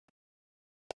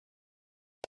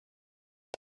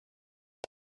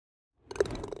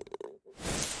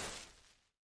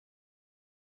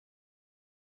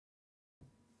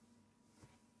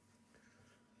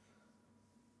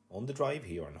on the drive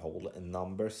here on hole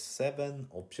number 7,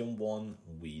 option 1,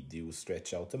 we do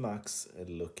stretch out the max,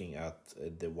 looking at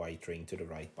the white ring to the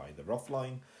right by the rough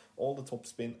line, all the top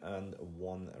spin and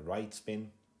 1 right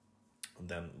spin.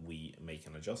 Then we make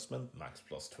an adjustment, max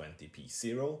plus 20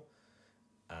 P0.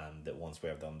 And once we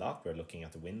have done that, we're looking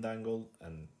at the wind angle,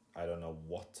 and I don't know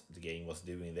what the game was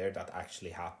doing there. That actually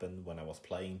happened when I was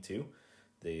playing too.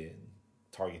 The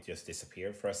target just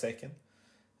disappeared for a second.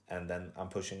 And then I'm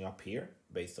pushing up here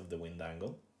based of the wind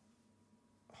angle.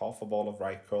 Half a ball of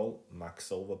right curl,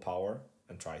 max over power,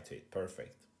 and try to hit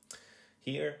perfect.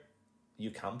 Here,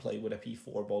 you can play with a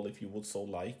P4 ball if you would so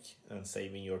like, and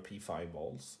saving your P5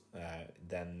 balls.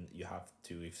 Then you have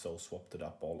to, if so, swap to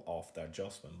that ball after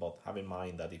adjustment. But have in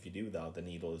mind that if you do that, the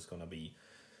needle is going to be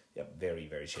very,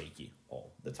 very shaky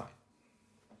all the time.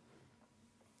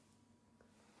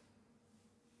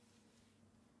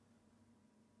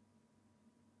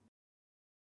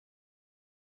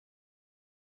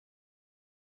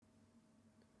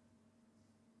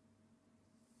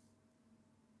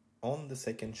 On the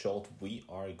second shot, we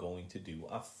are going to do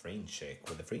a fringe check,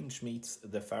 where the fringe meets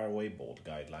the fairway ball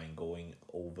guideline going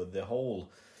over the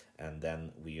hole. And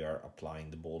then we are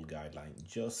applying the ball guideline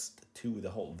just to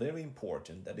the hole. Very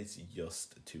important that it's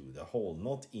just to the hole,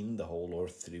 not in the hole or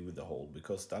through the hole,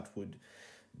 because that would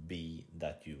be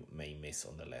that you may miss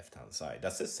on the left hand side.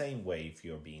 That's the same way if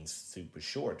you're being super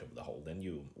short of the hole, then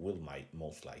you might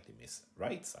most likely miss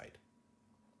right side.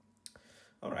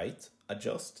 Alright,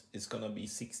 adjust is gonna be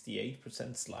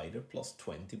 68% slider plus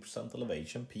 20%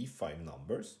 elevation, P5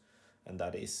 numbers, and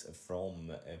that is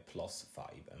from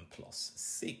 +5 and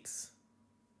 +6.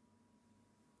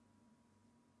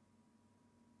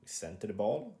 We center the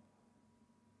ball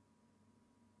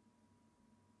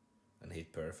and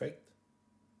hit perfect.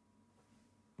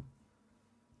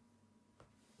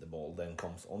 The ball then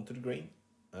comes onto the green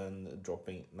and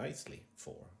dropping nicely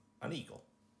for an eagle.